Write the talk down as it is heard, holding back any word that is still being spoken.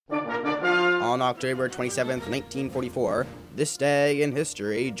On October 27, 1944, this day in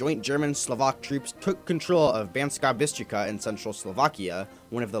history, joint German-Slovak troops took control of Banská Bystrica in central Slovakia,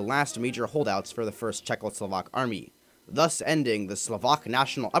 one of the last major holdouts for the First Czechoslovak Army, thus ending the Slovak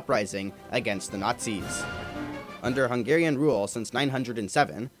national uprising against the Nazis. Under Hungarian rule since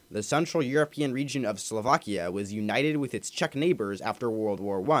 907, the Central European region of Slovakia was united with its Czech neighbors after World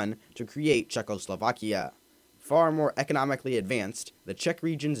War I to create Czechoslovakia. Far more economically advanced, the Czech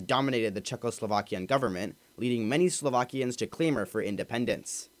regions dominated the Czechoslovakian government, leading many Slovakians to clamor for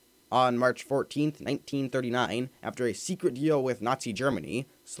independence. On March 14, 1939, after a secret deal with Nazi Germany,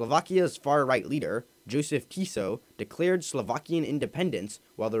 Slovakia's far-right leader, Joseph Tiso, declared Slovakian independence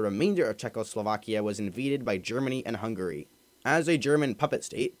while the remainder of Czechoslovakia was invaded by Germany and Hungary. As a German puppet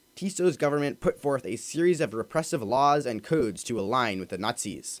state, Tiso's government put forth a series of repressive laws and codes to align with the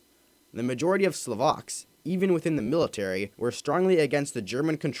Nazis. The majority of Slovaks, even within the military, were strongly against the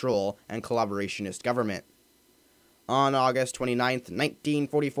German control and collaborationist government. On August 29,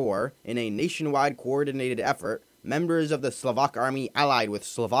 1944, in a nationwide coordinated effort, members of the Slovak army allied with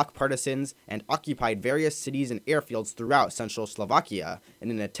Slovak partisans and occupied various cities and airfields throughout central Slovakia in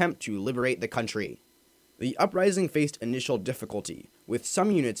an attempt to liberate the country. The uprising faced initial difficulty, with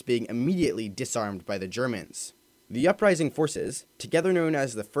some units being immediately disarmed by the Germans. The uprising forces, together known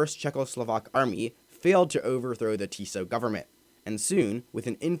as the First Czechoslovak Army, failed to overthrow the Tiso government, and soon, with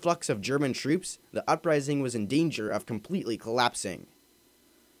an influx of German troops, the uprising was in danger of completely collapsing.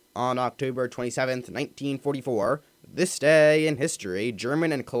 On October 27, 1944, this day in history,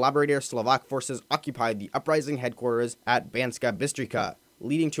 German and collaborator Slovak forces occupied the uprising headquarters at Banská Bystrica,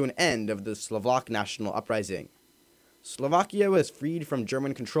 leading to an end of the Slovak national uprising. Slovakia was freed from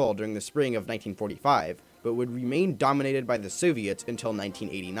German control during the spring of 1945, but would remain dominated by the Soviets until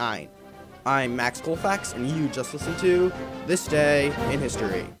 1989. I'm Max Colfax, and you just listened to This Day in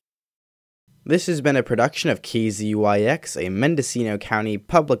History. This has been a production of KZYX, a Mendocino County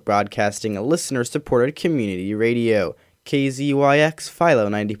public broadcasting, a listener-supported community radio. KZYX, Philo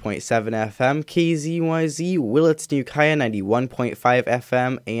 90.7 FM, KZYZ, Willits New Kaya 91.5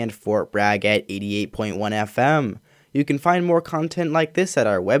 FM, and Fort Bragg at 88.1 FM. You can find more content like this at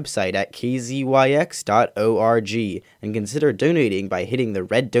our website at kzyx.org, and consider donating by hitting the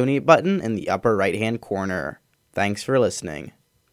red donate button in the upper right-hand corner. Thanks for listening.